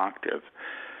higher octave.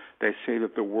 They say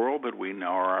that the world that we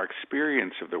know, or our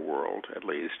experience of the world, at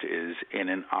least, is in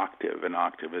an octave. An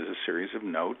octave is a series of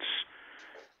notes.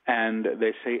 And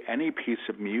they say any piece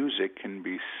of music can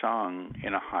be sung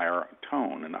in a higher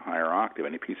tone, in a higher octave.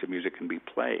 Any piece of music can be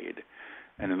played.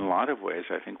 And in a lot of ways,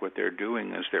 I think what they're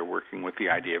doing is they're working with the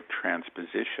idea of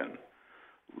transposition,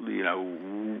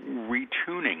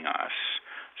 retuning us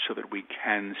so that we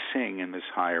can sing in this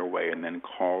higher way and then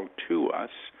call to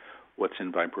us what's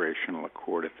in vibrational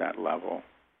accord at that level.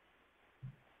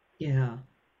 Yeah,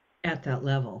 at that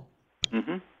level.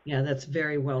 Mm-hmm. Yeah, that's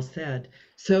very well said.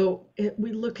 So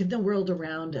we look at the world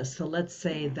around us. So let's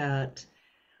say that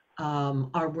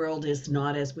our world is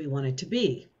not as we want it to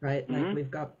be, right? Mm-hmm. Like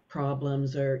we've got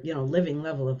problems or, living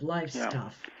level of life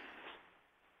stuff.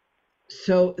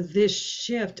 So this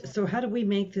shift, so how do we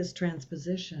make this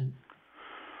transposition?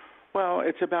 Well,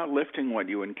 it's about lifting what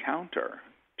you encounter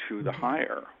to the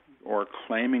higher, or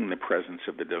claiming the presence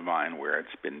of the divine where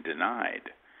it's been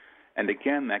denied. And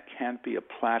again, that can't be a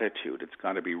platitude. It's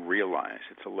got to be realized.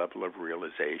 It's a level of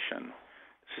realization.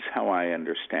 This is how I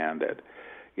understand it.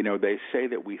 They say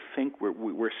that we think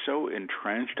we're so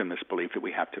entrenched in this belief that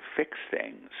we have to fix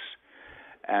things.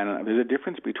 And there's a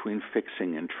difference between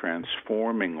fixing and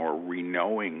transforming, or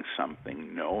re-knowing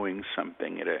something, knowing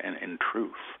something in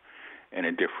truth in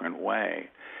a different way.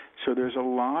 So there's a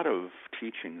lot of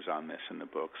teachings on this in the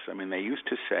books. I mean, they used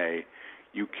to say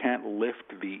you can't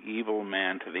lift the evil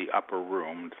man to the upper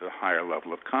room, to the higher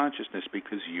level of consciousness,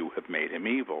 because you have made him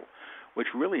evil,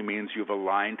 which really means you've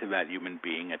aligned to that human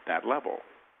being at that level.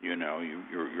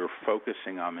 You're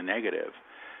focusing on the negative.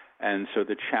 And so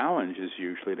the challenge is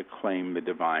usually to claim the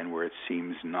divine where it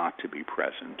seems not to be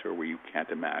present, or where you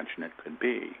can't imagine it could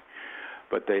be.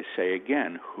 But they say,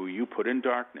 again, who you put in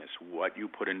darkness, what you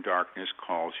put in darkness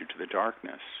calls you to the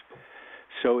darkness.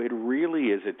 So it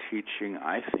really is a teaching,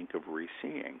 I think, of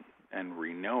re-seeing and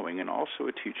re-knowing, and also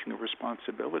a teaching of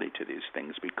responsibility to these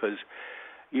things. Because,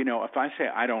 if I say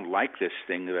I don't like this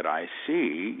thing that I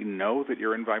see, know that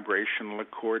you're in vibrational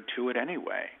accord to it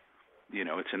anyway.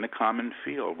 It's in the common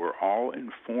field. We're all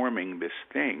informing this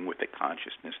thing with the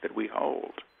consciousness that we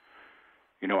hold.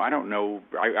 I don't know.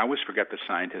 I always forget the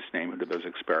scientist's name who did those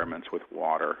experiments with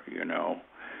water,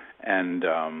 and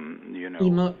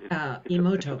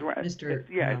Emoto, Mr.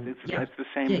 It's the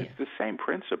same. It's the same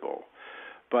principle.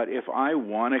 But if I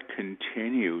want to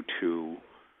continue to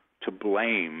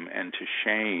blame and to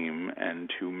shame and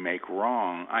to make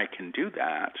wrong, I can do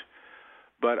that.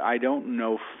 But I don't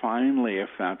know finally if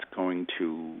that's going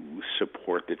to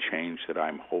support the change that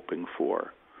I'm hoping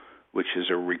for, which is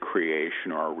a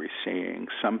recreation or a re-seeing.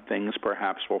 Some things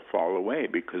perhaps will fall away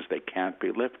because they can't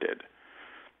be lifted.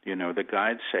 The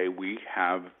guides say we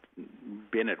have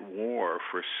been at war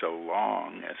for so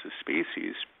long as a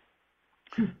species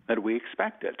that we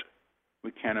expect it.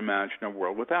 We can't imagine a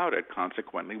world without it.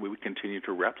 Consequently, we would continue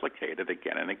to replicate it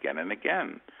again and again and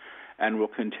again. And we'll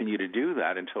continue to do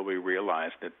that until we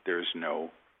realize that there's no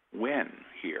win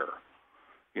here.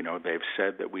 They've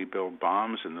said that we build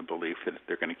bombs in the belief that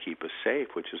they're going to keep us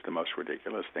safe, which is the most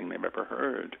ridiculous thing they've ever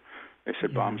heard. They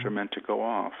said bombs are meant to go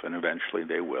off, and eventually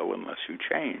they will unless you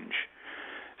change.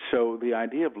 So the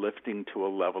idea of lifting to a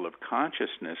level of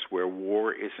consciousness where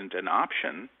war isn't an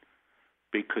option,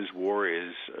 because war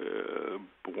is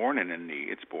born in a need.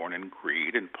 It's born in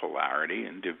greed and polarity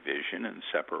and division and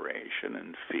separation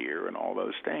and fear and all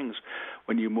those things.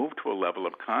 When you move to a level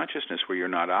of consciousness where you're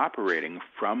not operating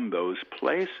from those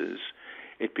places,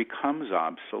 it becomes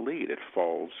obsolete. It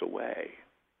falls away,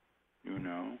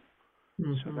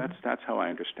 Mm-hmm. So that's how I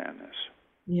understand this.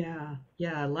 Yeah,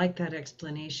 I like that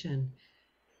explanation.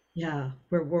 Yeah,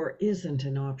 where war isn't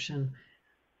an option.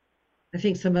 I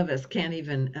think some of us can't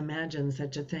even imagine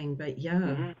such a thing, but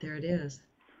there it is.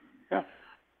 Yeah.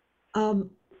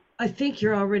 I think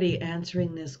you're already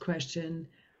answering this question.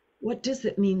 What does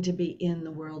it mean to be in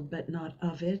the world but not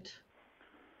of it?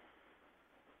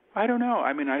 I don't know.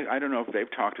 I mean, I don't know if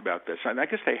they've talked about this. I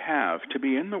guess they have. To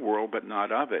be in the world but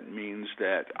not of it means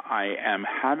that I am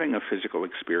having a physical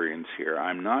experience here.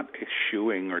 I'm not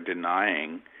eschewing or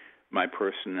denying my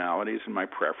personalities and my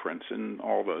preference and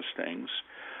all those things.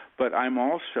 But I'm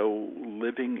also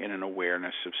living in an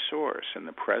awareness of Source and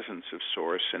the presence of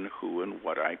Source and who and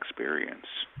what I experience.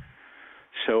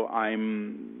 So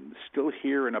I'm still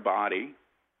here in a body,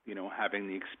 having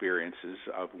the experiences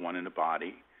of one in a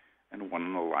body and one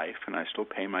in a life, and I still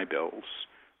pay my bills.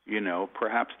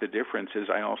 Perhaps the difference is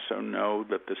I also know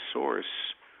that the Source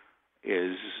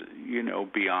is,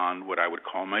 beyond what I would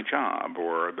call my job,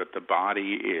 or that the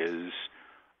body is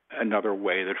another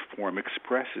way that form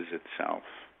expresses itself,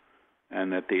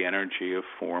 and that the energy of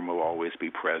form will always be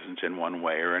present in one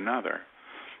way or another.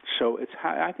 So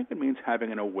I think it means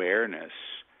having an awareness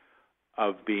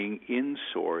of being in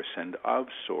Source and of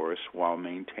Source while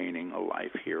maintaining a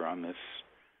life here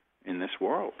in this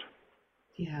world.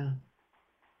 Yeah.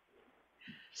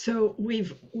 So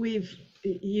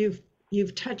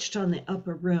you've touched on the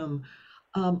upper room.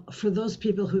 For those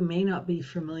people who may not be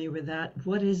familiar with that,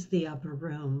 what is the upper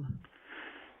room?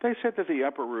 They said that the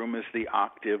upper room is the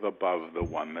octave above the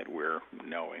one that we're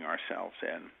knowing ourselves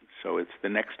in. So it's the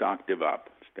next octave up.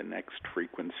 It's the next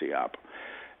frequency up.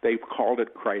 They've called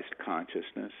it Christ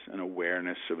consciousness, an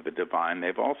awareness of the divine.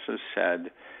 They've also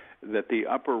said that the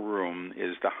upper room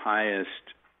is the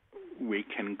highest we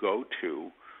can go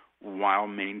to while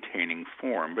maintaining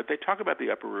form. But they talk about the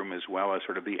upper room as well as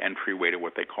sort of the entryway to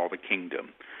what they call the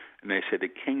kingdom. And they say the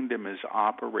kingdom is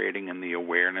operating in the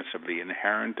awareness of the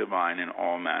inherent divine in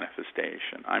all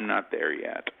manifestation. I'm not there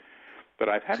yet, but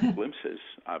I've had glimpses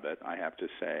of it, I have to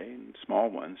say, small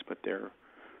ones, but they're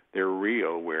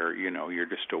real, where, you're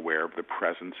just aware of the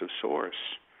presence of Source.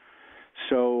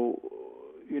 So,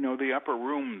 the upper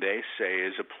room, they say,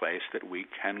 is a place that we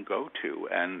can go to.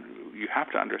 And you have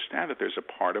to understand that there's a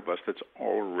part of us that's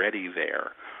already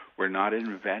there. We're not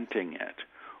inventing it.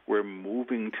 We're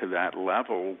moving to that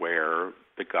level where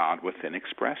the God within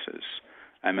expresses.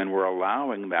 And then we're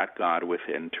allowing that God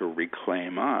within to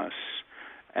reclaim us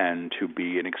and to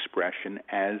be an expression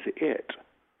as it.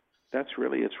 It's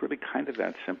really kind of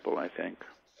that simple, I think.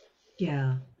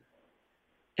 Yeah.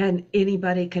 And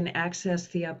anybody can access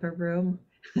the upper room?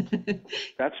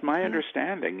 That's my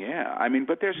understanding, yeah. I mean,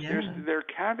 but there are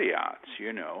caveats,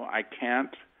 I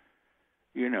can't,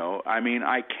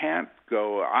 I can't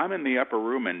go, I'm in the upper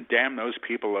room and damn those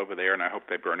people over there and I hope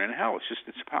they burn in hell.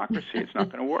 It's hypocrisy. It's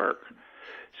not going to work.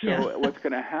 So what's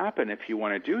going to happen if you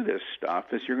want to do this stuff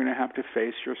is you're going to have to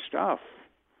face your stuff.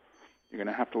 You're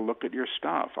going to have to look at your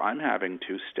stuff. I'm having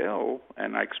to still,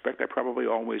 and I expect I probably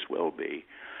always will be.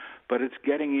 But it's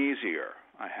getting easier,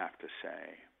 I have to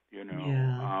say.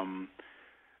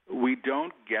 We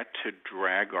don't get to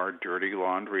drag our dirty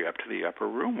laundry up to the upper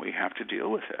room. We have to deal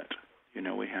with it.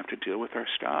 We have to deal with our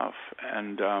stuff.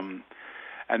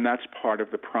 And that's part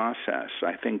of the process.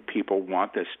 I think people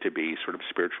want this to be sort of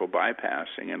spiritual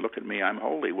bypassing. And look at me, I'm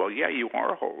holy. Well, yeah, you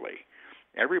are holy.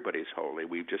 Everybody's holy.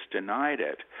 We've just denied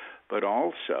it. But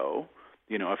also,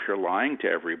 if you're lying to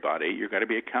everybody, you've got to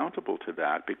be accountable to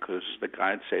that, because the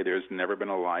guides say there's never been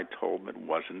a lie told that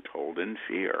wasn't told in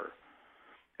fear.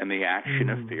 And the action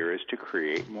of fear is to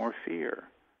create more fear.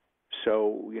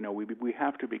 So, we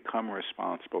have to become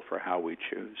responsible for how we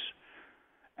choose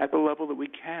at the level that we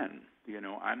can.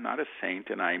 I'm not a saint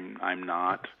and I'm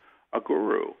not a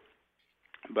guru,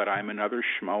 but I'm another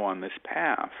schmo on this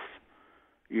path,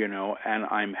 and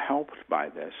I'm helped by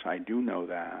this. I do know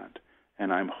that.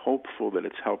 And I'm hopeful that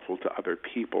it's helpful to other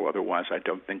people. Otherwise, I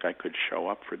don't think I could show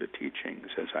up for the teachings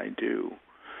as I do.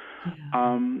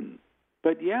 Yeah.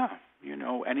 But yeah,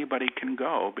 anybody can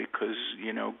go, because,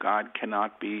 God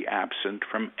cannot be absent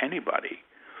from anybody.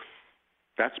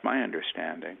 That's my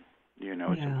understanding.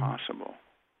 It's impossible.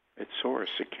 It's Source.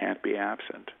 It can't be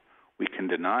absent. We can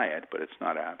deny it, but it's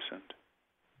not absent.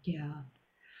 Yeah.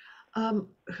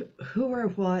 Who or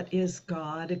what is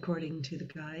God according to the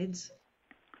guides?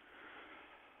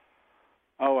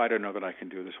 Oh, I don't know that I can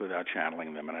do this without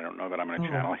channeling them, and I don't know that I'm going to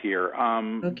channel here.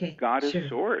 Okay, God is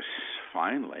Source,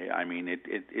 finally. I mean,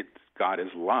 God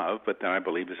is love, but then I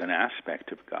believe there's an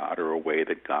aspect of God, or a way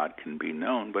that God can be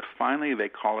known. But finally, they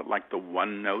call it like the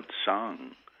one-note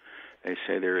sung. They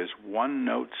say there is one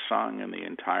note sung in the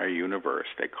entire universe.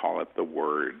 They call it the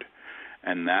Word.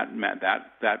 And that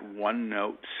one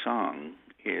note sung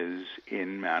is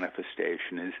in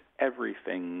manifestation, is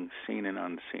everything seen and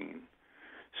unseen.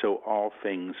 So all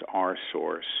things are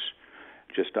Source,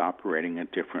 just operating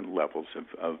at different levels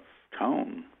of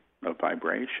tone, of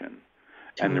vibration.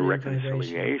 And the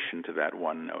reconciliation to that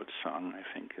one note sung, I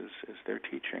think, is their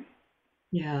teaching.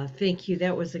 Yeah, thank you.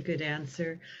 That was a good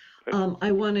answer.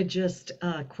 I want to just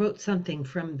quote something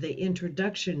from the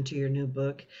introduction to your new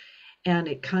book, and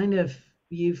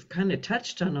you've kind of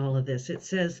touched on all of this. It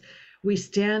says, We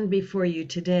stand before you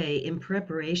today in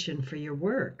preparation for your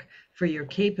work, for your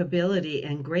capability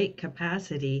and great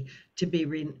capacity to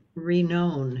be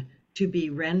renowned, to be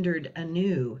rendered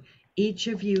anew. Each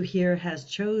of you here has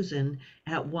chosen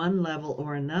at one level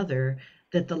or another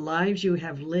that the lives you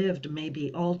have lived may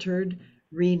be altered,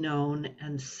 reknown,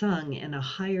 and sung in a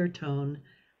higher tone,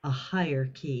 a higher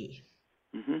key.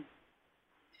 Mm-hmm.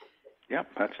 Yep,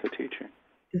 that's the teaching.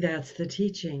 That's the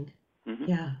teaching. Mm-hmm.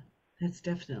 Yeah, that's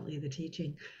definitely the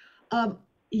teaching.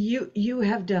 You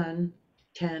have done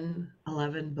 10,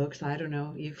 11 books. I don't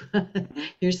know.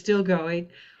 You're still going.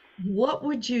 What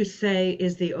would you say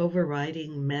is the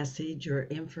overriding message or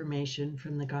information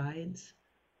from the guides?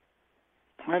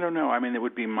 I don't know. I mean, it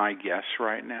would be my guess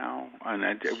right now. And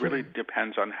it really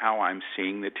depends on how I'm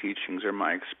seeing the teachings or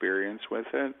my experience with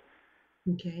it.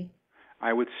 Okay.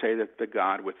 I would say that the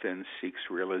God within seeks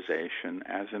realization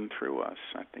as in through us.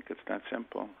 I think it's that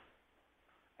simple.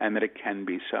 And that it can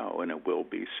be so, and it will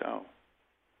be so.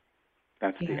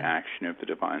 That's the action of the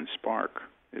divine spark,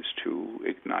 is to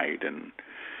ignite and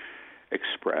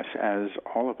express as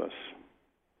all of us.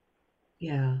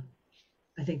 Yeah.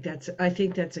 I think that's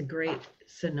a great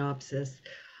synopsis.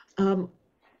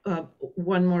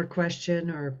 One more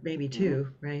question, or maybe two,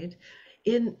 right?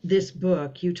 In this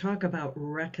book, you talk about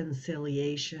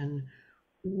reconciliation.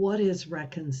 What is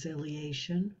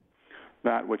reconciliation?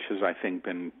 That which has, I think,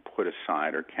 been put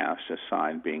aside or cast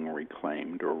aside, being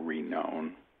reclaimed or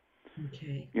reknown.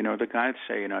 Okay. You know, the guides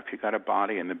say, if you got a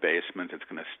body in the basement, it's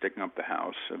going to stick up the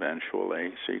house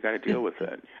eventually. So you got to deal with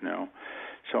it,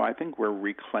 So I think we're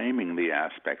reclaiming the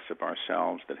aspects of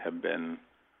ourselves that have been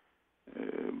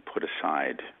put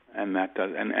aside, and that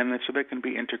does, and so they can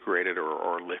be integrated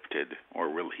or lifted or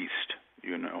released.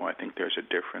 I think there's a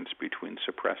difference between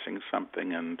suppressing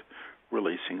something and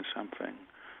releasing something,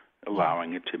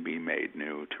 allowing it to be made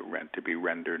new, to be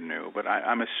rendered new. But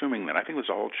I'm assuming that. I think there's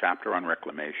a whole chapter on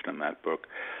reclamation in that book.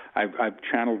 I've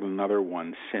channeled another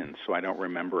one since, so I don't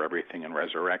remember everything in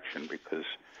Resurrection because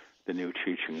the new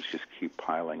teachings just keep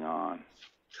piling on.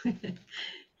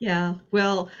 Yeah,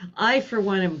 well, I, for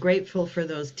one, am grateful for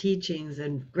those teachings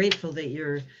and grateful that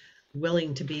you're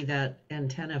willing to be that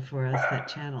antenna for us, that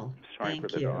channel. Sorry Thank for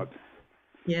the you. dog.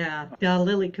 Yeah,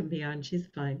 Lily can be on. She's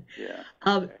fine.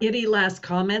 Yeah. Any last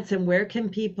comments, and where can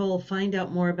people find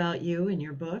out more about you and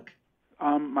your book?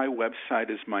 My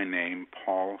website is my name,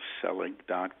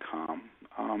 paulselig.com.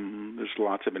 There's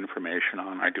lots of information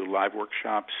on. I do live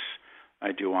workshops.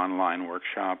 I do online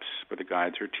workshops where the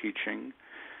guides are teaching.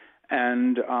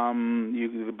 And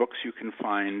the books you can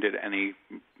find at any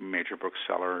major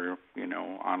bookseller,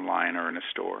 online or in a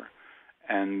store.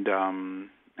 And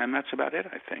that's about it,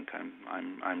 I think.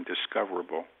 I'm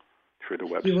discoverable through the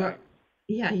website.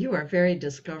 You are very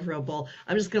discoverable.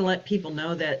 I'm just going to let people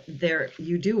know that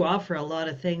you do offer a lot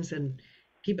of things, and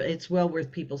it's well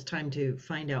worth people's time to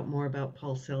find out more about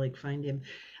Paul Selig, find him.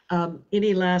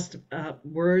 Any last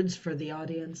words for the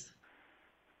audience?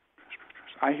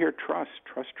 I hear trust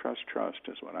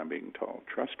is what I'm being told.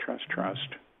 Trust.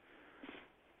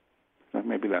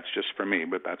 Maybe that's just for me,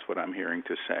 but that's what I'm hearing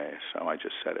to say. So I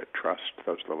just said it. Trust.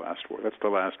 That's the last word. That's the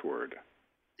last word.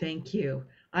 Thank you.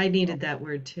 I needed that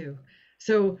word too.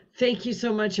 So thank you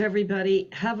so much, everybody.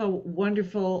 Have a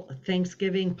wonderful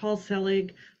Thanksgiving. Paul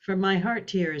Selig, from my heart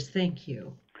to yours, thank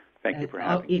you. Thank you for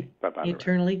having me. Bye-bye.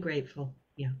 Eternally grateful.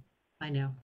 Yeah. Bye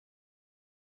now.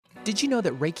 Did you know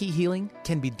that Reiki healing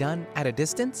can be done at a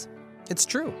distance? It's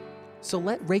true. So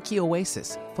let Reiki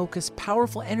Oasis focus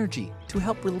powerful energy to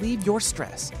help relieve your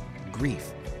stress,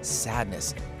 grief,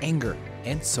 sadness, anger,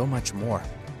 and so much more.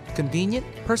 Convenient,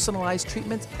 personalized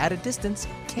treatments at a distance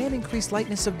can increase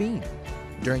lightness of being.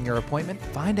 During your appointment,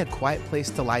 find a quiet place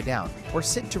to lie down or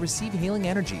sit to receive healing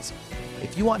energies.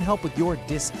 If you want help with your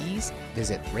dis-ease,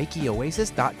 visit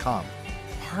ReikiOasis.com.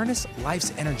 Harness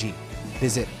life's energy.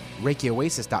 Visit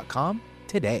ReikiOasis.com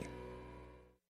today.